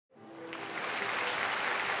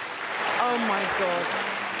Oh, my God.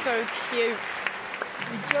 So cute.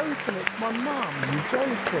 You're joking. It's my mum. You're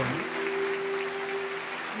joking.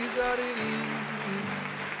 You got it in.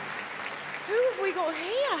 Who have we got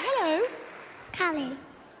here? Hello. Callie.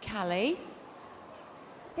 Callie.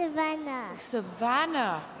 Savannah.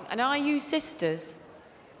 Savannah. And are you sisters?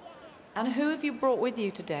 And who have you brought with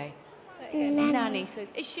you today? Nanny. Nanny. So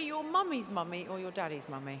is she your mummy's mummy or your daddy's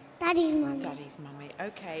mummy? Daddy's mummy. Daddy's mummy.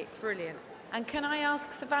 Okay, brilliant. And can I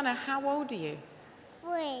ask, Savannah, how old are you?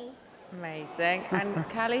 3. Amazing. And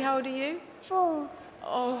Callie, how old are you? 4.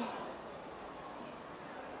 Oh.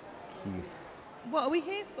 Cute. What are we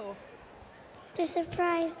here for? To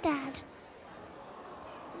surprise Dad.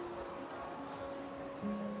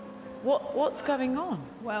 What's going on?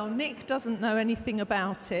 Well, Nick doesn't know anything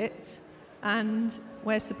about it, and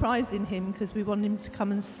we're surprising him because we want him to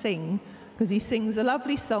come and sing, because he sings a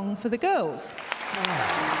lovely song for the girls.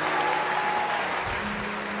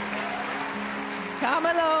 Come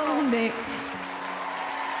along, Nick.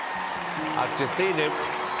 I've just seen him.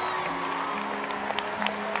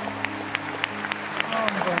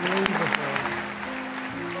 Unbelievable.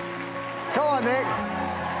 Come on, Nick.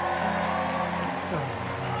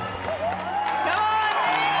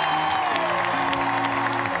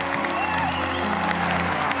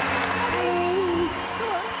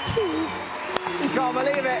 Can't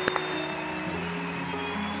believe it.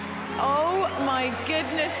 Oh, my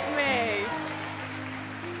goodness me.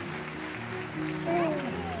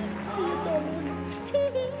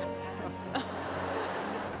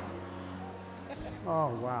 Oh,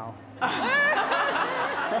 wow.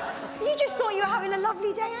 You just thought you were having a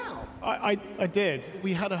lovely day out? I did.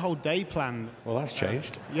 We had a whole day planned. Well, that's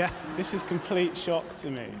changed. Yeah, this is complete shock to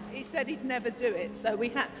me. He said he'd never do it, so we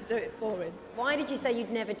had to do it for him. Why did you say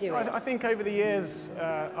you'd never do it? I think over the years,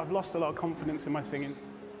 I've lost a lot of confidence in my singing.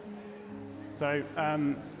 So,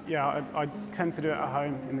 yeah, I tend to do it at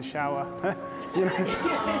home in the shower. You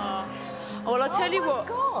know? Oh, well, I'll tell you what.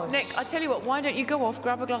 Gosh. Nick, I'll tell you what, why don't you go off,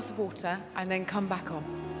 grab a glass of water, and then come back on?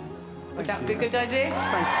 Would that be a good idea?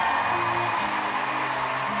 Thank you.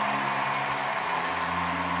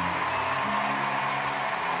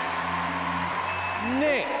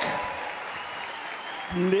 Nick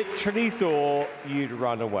literally thought you'd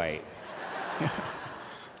run away.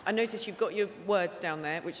 I noticed you've got your words down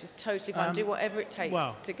there, which is totally fine. Do whatever it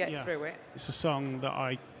takes to get through it. It's a song that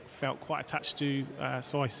I felt quite attached to,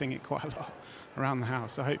 so I sing it quite a lot around the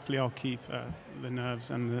house. So hopefully I'll keep the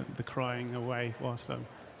nerves and the crying away whilst I'm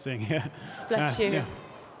singing it. Bless you. Yeah.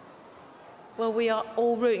 Well, we are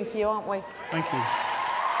all rooting for you, aren't we? Thank you.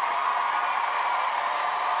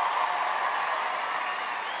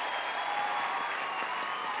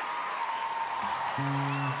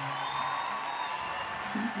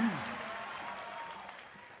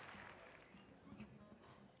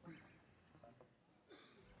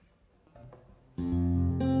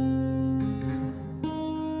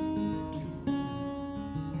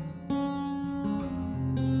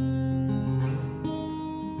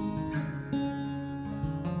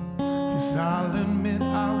 Yes, I'll admit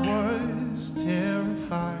I was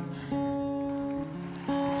terrified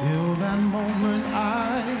till that moment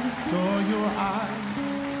I saw your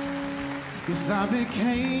eyes. Yes, I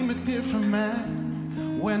became a different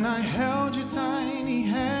man when I held your tiny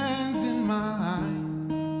hands in mine.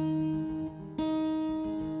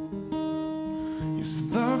 Yes,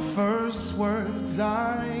 the first words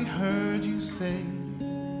I heard you say,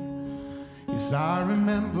 yes, I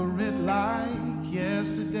remember it like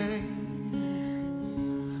yesterday.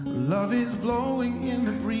 Love is blowing in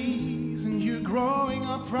the breeze and you're growing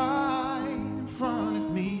up right in front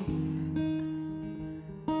of me.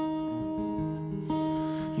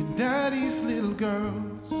 Your daddy's little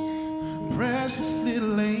girls, precious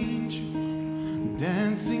little angel,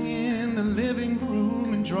 dancing in the living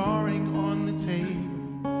room and drawing on the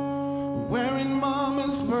table, wearing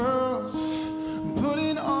mama's pearls,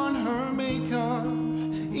 putting on her makeup,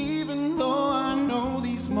 even though I know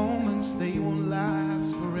these moments, they won't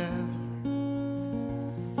last forever.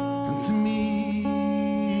 And to me,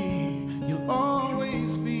 you'll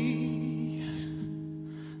always be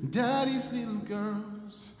daddy's little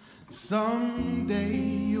girls. Someday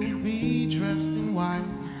you'll be dressed in white,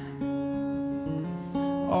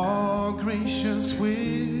 all gracious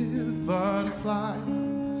with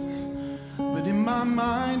butterflies. But in my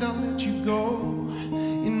mind I'll let you go.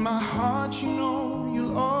 In my heart you know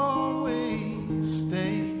you'll always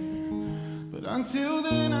stay. But until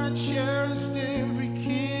then I cherished every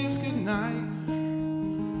kiss goodnight,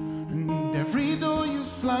 and every door you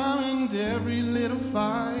slam and every little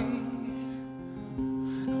fight.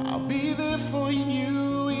 I'll be there for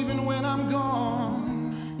you even when I'm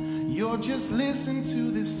gone. Your just listen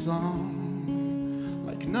to this song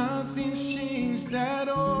like nothing's changed at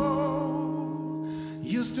all.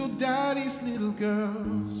 You're still daddy's little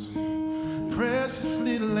girls, precious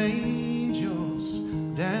little angels,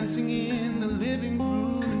 dancing in the living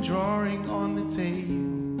room and drawing on the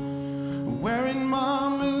table, wearing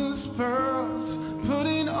mama's pearls,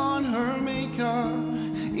 putting on her makeup.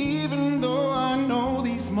 Even though I know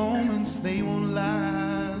these moments, they won't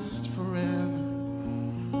last forever.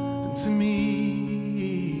 And to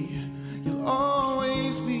me, you'll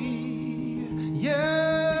always be,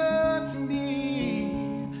 yeah, to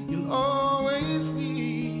me, you'll always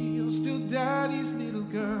be, you're still daddy's little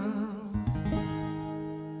girl.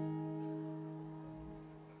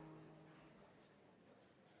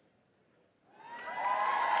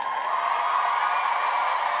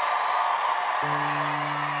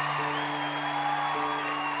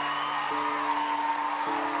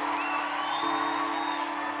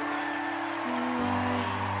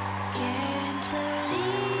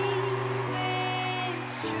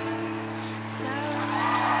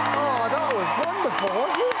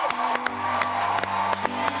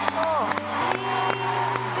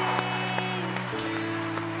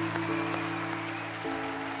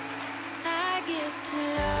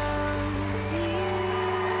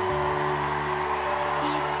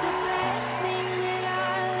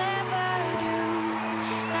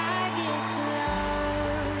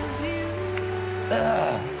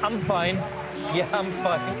 I'm fine. Yeah, I'm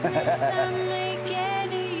fine.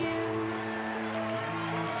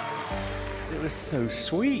 It was so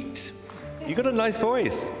sweet. You got a nice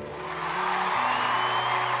voice.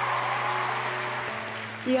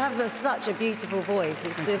 You have such a beautiful voice.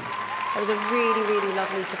 It's just, it was a really, really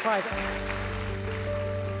lovely surprise.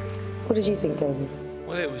 What did you think, David?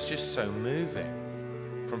 Well, it was just so moving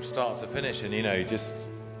from start to finish, and you know, you just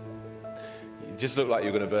looked like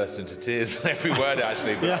you were going to burst into tears on every word,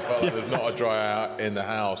 actually. But I felt like there's not a dry eye in the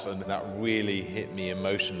house, and that really hit me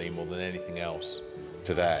emotionally more than anything else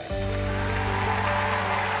today.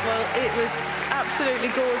 Well, it was absolutely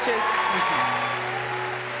gorgeous.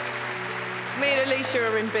 Me and Alicia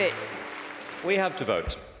are in bits. We have to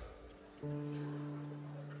vote.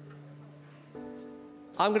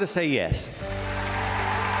 I'm going to say yes.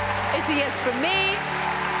 It's a yes from me.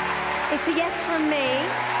 It's a yes from me.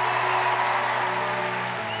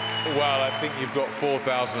 Well, I think you've got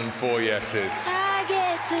 4,004 yeses. I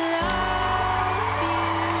get to love